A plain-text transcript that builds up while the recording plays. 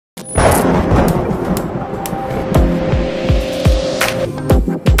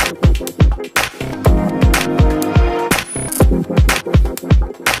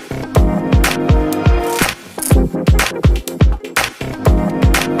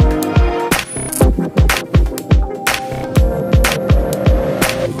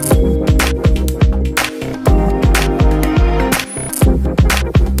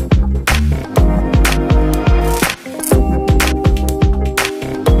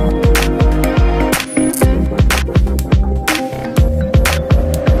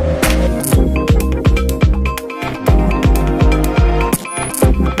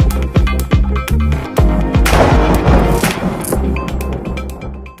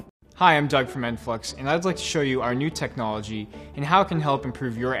Hi, I'm Doug from Enflux, and I'd like to show you our new technology and how it can help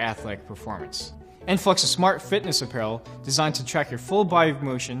improve your athletic performance. Enflux is smart fitness apparel designed to track your full body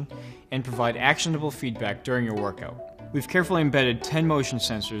motion and provide actionable feedback during your workout. We've carefully embedded 10 motion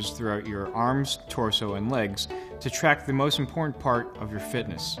sensors throughout your arms, torso, and legs to track the most important part of your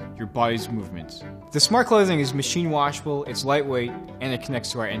fitness, your body's movements. The smart clothing is machine washable, it's lightweight, and it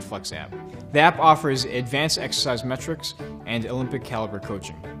connects to our Enflux app. The app offers advanced exercise metrics and Olympic caliber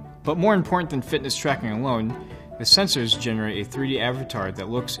coaching. But more important than fitness tracking alone, the sensors generate a 3D avatar that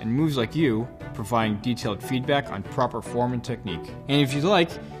looks and moves like you, providing detailed feedback on proper form and technique. And if you'd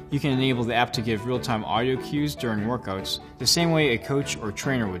like, you can enable the app to give real-time audio cues during workouts, the same way a coach or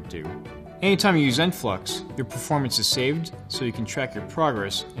trainer would do. Anytime you use Enflux, your performance is saved so you can track your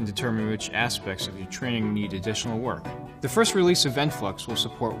progress and determine which aspects of your training need additional work. The first release of Enflux will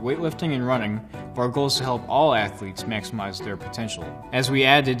support weightlifting and running, but our goal is to help all athletes maximize their potential. As we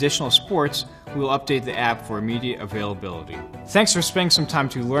add additional sports, we will update the app for immediate availability. Thanks for spending some time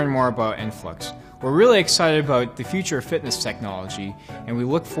to learn more about Enflux. We're really excited about the future of fitness technology, and we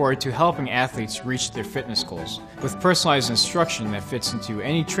look forward to helping athletes reach their fitness goals. With personalized instruction that fits into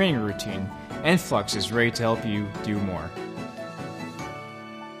any training routine, Enflux is ready to help you do more.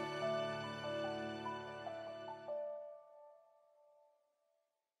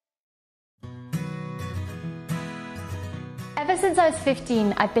 Ever since I was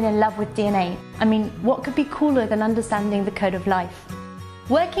 15, I've been in love with DNA. I mean, what could be cooler than understanding the code of life?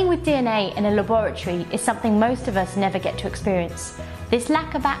 Working with DNA in a laboratory is something most of us never get to experience. This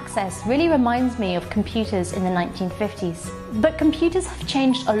lack of access really reminds me of computers in the 1950s. But computers have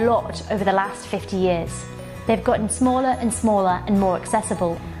changed a lot over the last 50 years. They've gotten smaller and smaller and more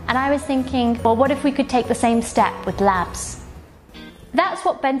accessible. And I was thinking, well, what if we could take the same step with labs? That's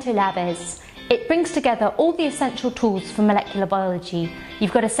what Bento Lab is. It brings together all the essential tools for molecular biology.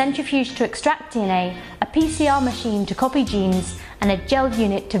 You've got a centrifuge to extract DNA, a PCR machine to copy genes, and a gel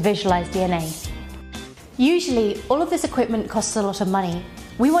unit to visualize DNA. Usually, all of this equipment costs a lot of money.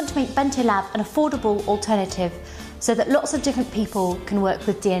 We want to make Bento Lab an affordable alternative so that lots of different people can work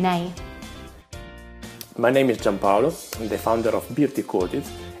with DNA. My name is Gianpaolo, I'm the founder of Beer Decoded,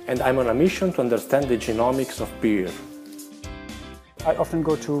 and I'm on a mission to understand the genomics of beer. I often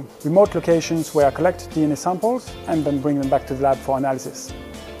go to remote locations where I collect DNA samples and then bring them back to the lab for analysis.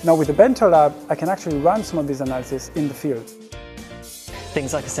 Now with the Bento Lab, I can actually run some of these analyses in the field.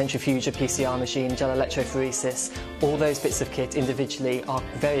 Things like a centrifuge, a PCR machine, gel electrophoresis, all those bits of kit individually are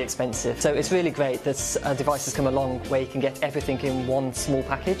very expensive. So it's really great that a device has come along where you can get everything in one small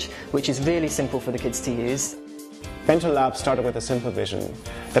package, which is really simple for the kids to use. Bento Lab started with a simple vision,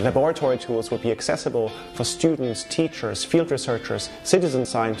 that laboratory tools would be accessible for students, teachers, field researchers, citizen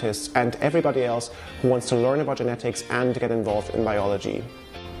scientists, and everybody else who wants to learn about genetics and get involved in biology.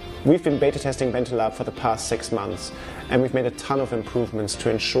 We've been beta testing Bento Lab for the past 6 months, and we've made a ton of improvements to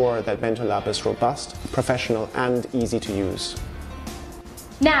ensure that Bento Lab is robust, professional, and easy to use.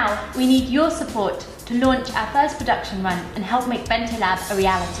 Now, we need your support to launch our first production run and help make Bento Lab a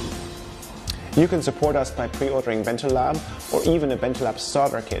reality. You can support us by pre-ordering Bento Lab or even a Bento Lab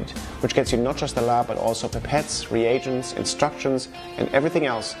starter kit, which gets you not just the lab but also pipettes, reagents, instructions, and everything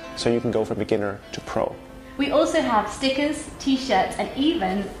else so you can go from beginner to pro. We also have stickers, t-shirts, and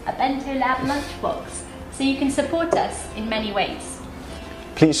even a Bento Lab lunchbox, so you can support us in many ways.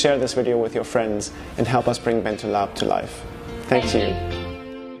 Please share this video with your friends and help us bring Bento Lab to life. Thank you.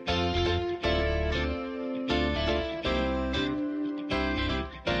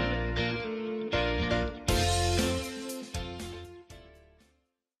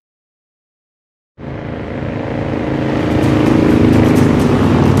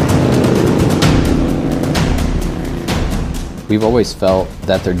 We've always felt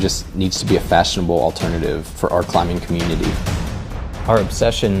that there just needs to be a fashionable alternative for our climbing community. Our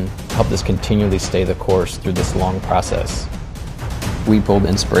obsession helped us continually stay the course through this long process. We pulled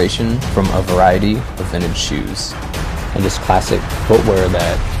inspiration from a variety of vintage shoes and just classic footwear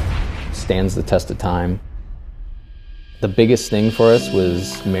that stands the test of time. The biggest thing for us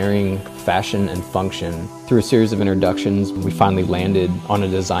was marrying fashion and function. Through a series of introductions, we finally landed on a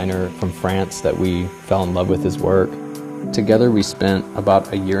designer from France that we fell in love with his work. Together we spent about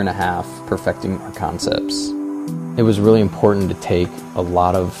 1.5 years perfecting our concepts. It was really important to take a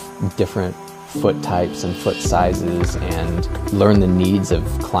lot of different foot types and foot sizes and learn the needs of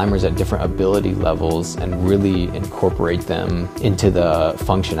climbers at different ability levels and really incorporate them into the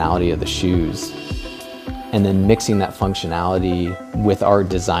functionality of the shoes. And then mixing that functionality with our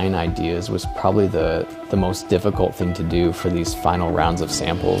design ideas was probably the most difficult thing to do for these final rounds of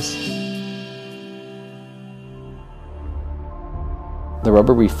samples. The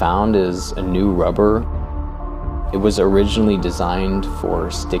rubber we found is a new rubber. It was originally designed for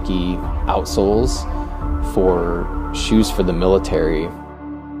sticky outsoles for shoes for the military.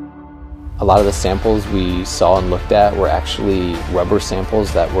 A lot of the samples we saw and looked at were actually rubber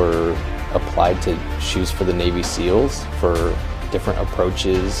samples that were applied to shoes for the Navy SEALs for different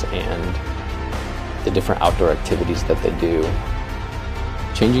approaches and the different outdoor activities that they do.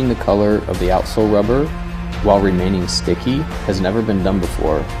 Changing the color of the outsole rubber while remaining sticky has never been done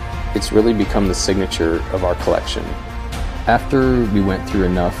before. It's really become the signature of our collection. After we went through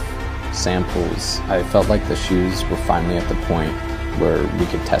enough samples, I felt like the shoes were finally at the point where we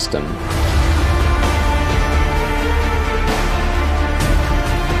could test them.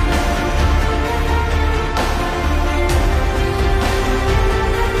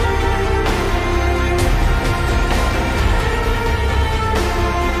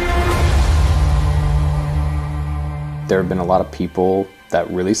 There have been a lot of people that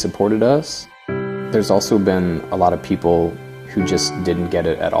really supported us. There's also been a lot of people who just didn't get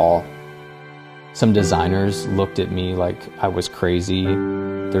it at all. Some designers looked at me like I was crazy.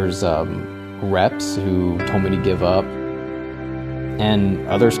 There's reps who told me to give up. And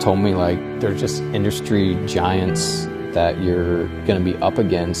others told me like they're just industry giants that you're gonna be up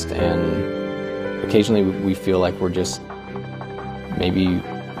against, and occasionally we feel like we're just, maybe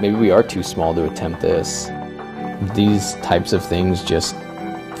we are too small to attempt this. These types of things just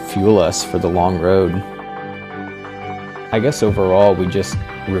fuel us for the long road. I guess overall we just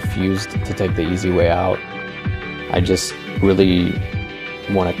refused to take the easy way out. I just really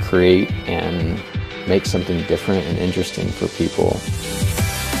want to create and make something different and interesting for people.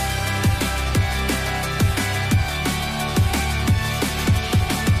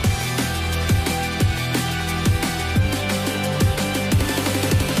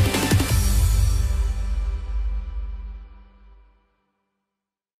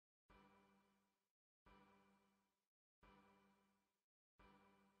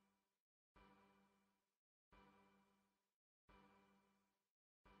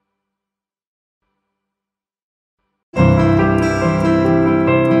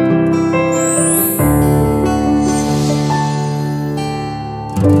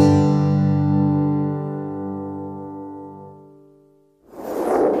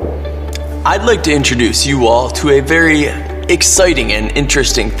 I'd like to introduce you all to a very exciting and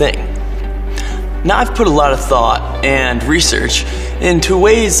interesting thing. Now, I've put a lot of thought and research into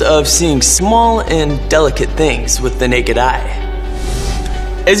ways of seeing small and delicate things with the naked eye.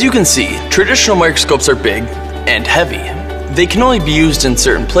 As you can see, traditional microscopes are big and heavy. They can only be used in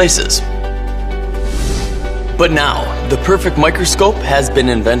certain places. But now, the perfect microscope has been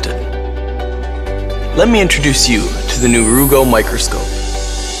invented. Let me introduce you to the Nurugo microscope.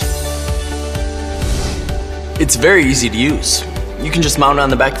 It's very easy to use. You can just mount it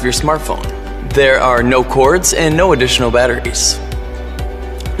on the back of your smartphone. There are no cords and no additional batteries.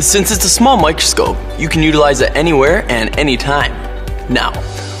 Since it's a small microscope, you can utilize it anywhere and anytime. Now,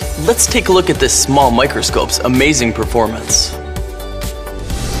 let's take a look at this small microscope's amazing performance.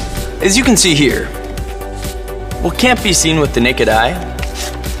 As you can see here, what can't be seen with the naked eye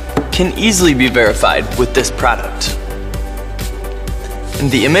can easily be verified with this product. And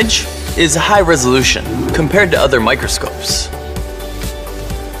the image is high resolution compared to other microscopes.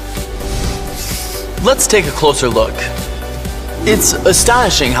 Let's take a closer look. It's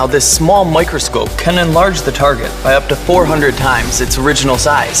astonishing how this small microscope can enlarge the target by up to 400 times its original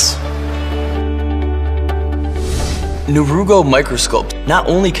size. Nurugo microscope, not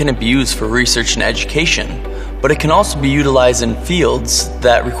only can it be used for research and education, but it can also be utilized in fields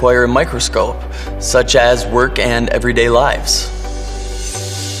that require a microscope, such as work and everyday lives.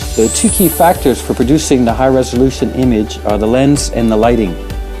 The two key factors for producing the high-resolution image are the lens and the lighting.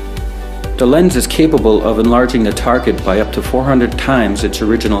 The lens is capable of enlarging the target by up to 400 times its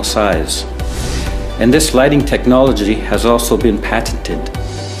original size. And this lighting technology has also been patented.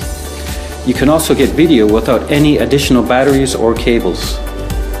 You can also get video without any additional batteries or cables.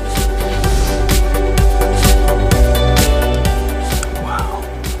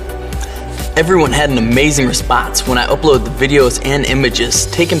 Everyone had an amazing response when I uploaded the videos and images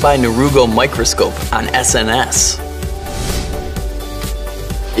taken by Nurugo microscope on SNS.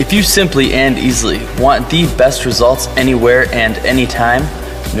 If you simply and easily want the best results anywhere and anytime,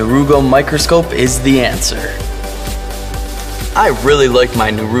 Nurugo microscope is the answer. I really like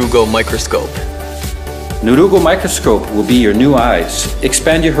my Nurugo microscope. Nurugo microscope will be your new eyes.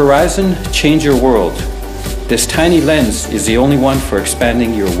 Expand your horizon, change your world. This tiny lens is the only one for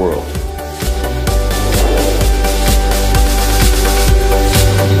expanding your world.